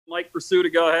Mike Pursue to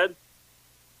go ahead.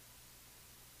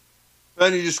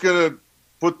 Then you're just going to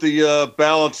put the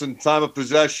balance and time of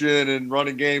possession and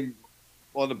running game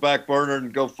on the back burner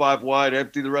and go 5 wide,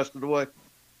 empty the rest of the way?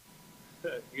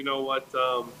 You know what?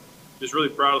 Just really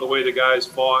proud of the way the guys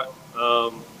fought,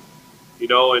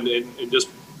 and just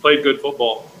played good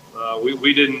football.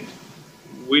 We didn't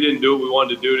do what we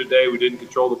wanted to do today. We didn't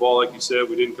control the ball, like you said.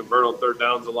 We didn't convert on third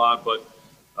downs a lot, but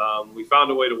we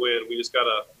found a way to win. We just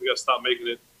gotta stop making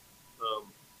it,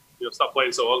 stop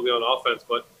playing so ugly on offense.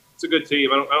 But it's a good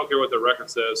team. I don't care what their record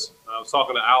says. I was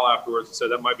talking to Al afterwards and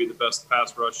said that might be the best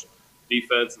pass rush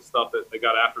defense and stuff that they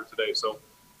got after today. So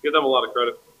give them a lot of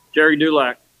credit. Jerry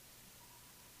Dulac.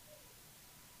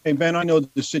 Hey, Ben, I know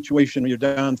the situation when you're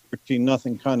down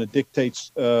 13-0 kind of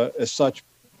dictates as such.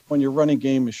 When your running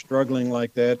game is struggling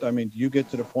like that, I mean, do you get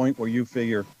to the point where you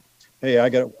figure, hey, I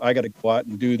got to go out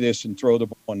and do this and throw the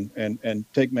ball and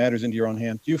take matters into your own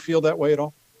hands? Do you feel that way at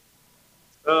all?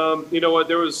 You know what?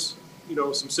 There was,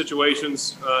 some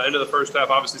situations. End of the first half,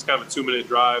 obviously it's kind of a 2-minute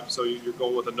drive, so you're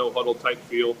going with a no-huddle type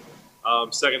feel.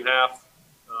 Second half,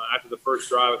 after the first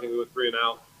drive, I think we went 3 and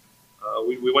out.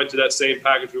 We went to that same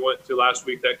package we went to last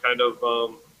week, that kind of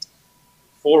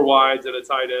 4 wides and a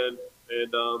tight end,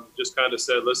 and just kind of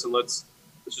said, listen, let's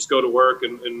just go to work,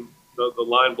 and the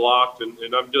line blocked, and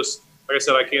I'm just, like I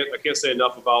said, I can't say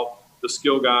enough about the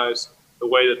skill guys, the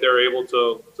way that they're able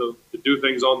to do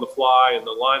things on the fly and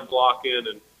the line blocking,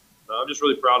 and I'm just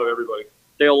really proud of everybody.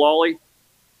 Dale Lawley.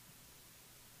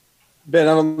 Ben,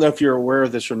 I don't know if you're aware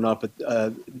of this or not, but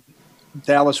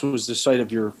Dallas was the site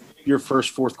of your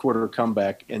first fourth quarter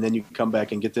comeback, and then you come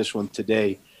back and get this one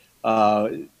today.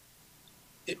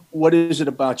 What is it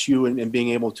about you and being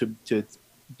able to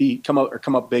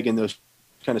come up big in those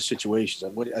kind of situations?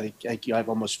 I think you have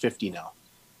almost 50 now.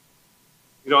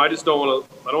 I just don't want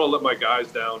to let my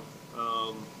guys down.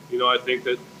 I think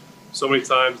that so many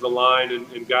times the line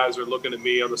and guys are looking at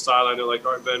me on the sideline. They're like,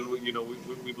 all right, Ben, we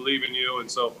believe in you. And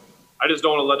so I just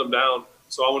don't want to let them down.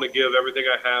 So I want to give everything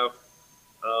I have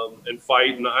and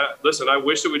fight. And I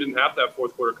wish that we didn't have to have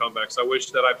fourth quarter comebacks. I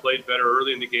wish that I played better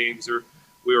early in the games, or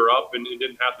we were up and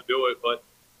didn't have to do it. But,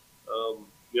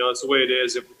 it's the way it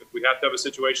is. If we have to have a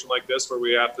situation like this where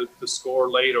we have to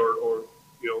score late or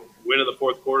win in the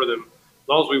fourth quarter, then as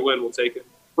long as we win, we'll take it.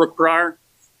 Brooke Pryor.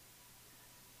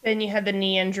 Then you had the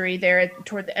knee injury there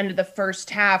toward the end of the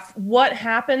first half. What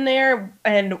happened there,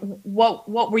 and what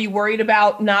were you worried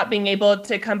about not being able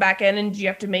to come back in? And do you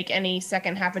have to make any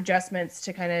second half adjustments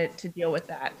to deal with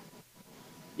that?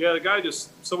 Yeah, the guy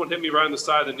someone hit me right on the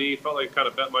side of the knee. Felt like it kind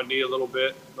of bent my knee a little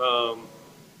bit.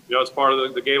 It's part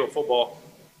of the game of football.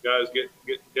 Guys get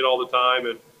hit all the time,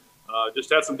 and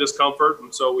just had some discomfort.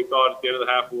 And so we thought at the end of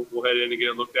the half we'll head in and get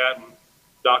it looked at. And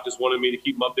Doc just wanted me to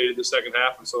keep him updated the second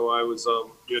half, and so I was,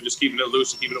 just keeping it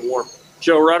loose and keeping it warm.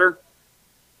 Joe Rudder.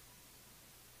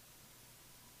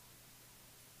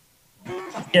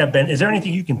 Yeah, Ben, is there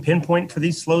anything you can pinpoint for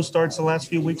these slow starts the last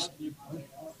few weeks?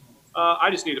 I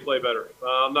just need to play better.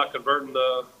 I'm not converting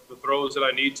the throws that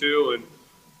I need to, and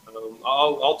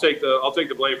I'll take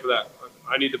the blame for that.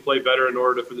 I need to play better in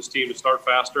order for this team to start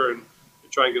faster and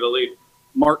try and get a lead.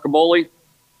 Mark Caboli.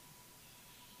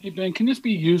 Hey, Ben, can this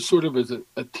be used sort of as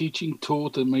a teaching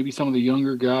tool to maybe some of the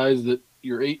younger guys that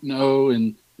you're 8-0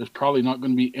 and there's probably not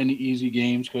going to be any easy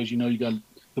games because you got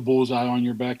the bullseye on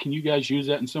your back? Can you guys use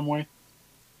that in some way?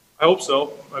 I hope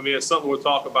so. I mean, it's something we'll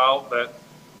talk about that,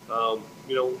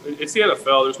 it's the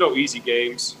NFL. There's no easy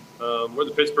games. We're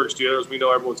the Pittsburgh Steelers. We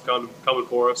know everyone's coming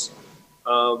for us.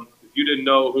 If you didn't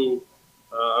know who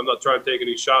I'm not trying to take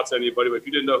any shots at anybody, but if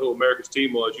you didn't know who America's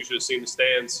team was, you should have seen the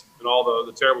stands and all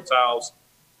the terrible towels.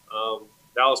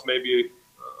 Dallas may be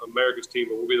America's team,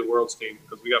 but we'll be the world's team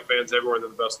because we got fans everywhere and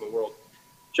they're the best in the world.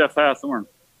 Jeff Hathorn.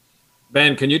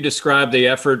 Ben, can you describe the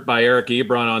effort by Eric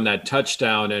Ebron on that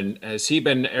touchdown, and has he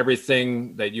been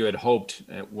everything that you had hoped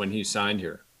when he signed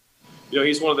here?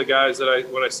 He's one of the guys that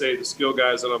when I say the skill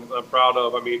guys that I'm proud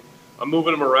of. I mean, I'm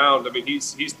moving him around. I mean,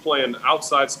 he's playing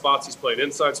outside spots, he's playing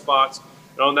inside spots,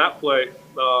 and on that play,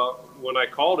 when I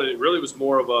called it, it really was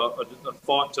more of a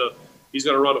thought to he's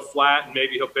going to run a flat and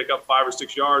maybe he'll pick up 5 or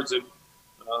 6 yards, and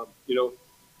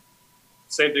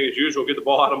same thing as usual, get the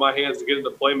ball out of my hands and get into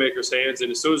the playmaker's hands. And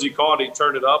as soon as he caught it, he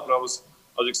turned it up, and I was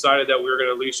excited that we were going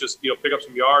to at least just pick up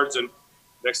some yards. And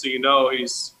next thing you know,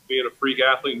 he's being a freak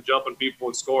athlete and jumping people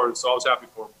and scoring. So I was happy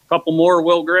for him. Couple more,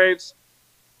 Will Graves.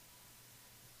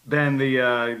 Ben,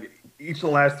 each of the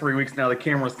last 3 weeks now, the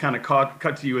cameras kind of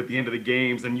cut to you at the end of the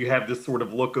games, and you have this sort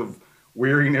of look of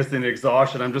weariness and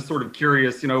exhaustion. I'm just sort of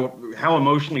curious, how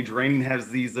emotionally draining has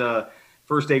these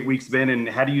first 8 weeks been, and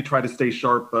how do you try to stay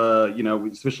sharp,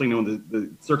 especially knowing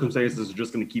the circumstances are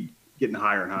just going to keep getting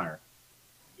higher and higher?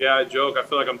 Yeah, I joke. I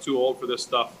feel like I'm too old for this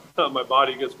stuff. My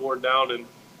body gets worn down, and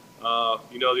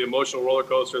the emotional roller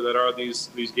coaster that are these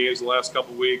games the last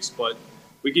couple of weeks. But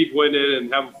we keep winning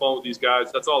and having fun with these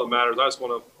guys. That's all that matters. I just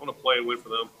want to play and win for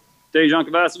them. Dejan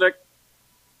Kovacevic.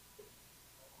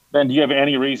 Ben, do you have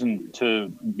any reason to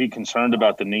be concerned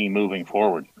about the knee moving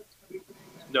forward?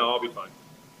 No, I'll be fine.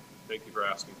 Thank you for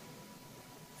asking.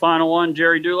 Final one,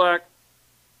 Jerry Dulac.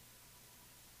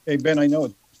 Hey, Ben, I know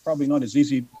it's probably not as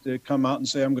easy to come out and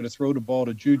say I'm going to throw the ball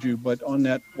to Juju, but on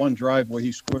that one drive where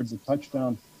he scored the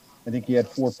touchdown, I think he had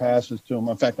 4 passes to him.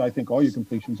 In fact, I think all your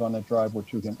completions on that drive were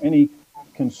to him. Any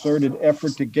concerted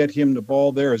effort to get him the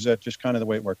ball there, or is that just kind of the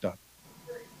way it worked out?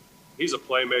 He's a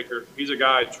playmaker. He's a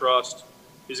guy I trust.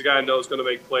 He's a guy I know is going to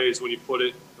make plays when you put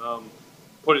it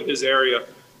in his area,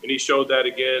 and he showed that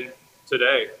again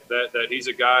today. That he's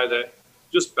a guy that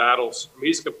just battles. I mean,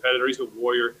 he's a competitor. He's a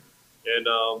warrior, and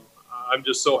I'm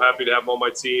just so happy to have him on my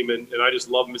team, and I just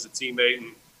love him as a teammate.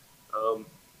 And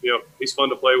he's fun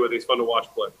to play with. He's fun to watch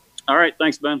play. All right,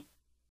 thanks, Ben.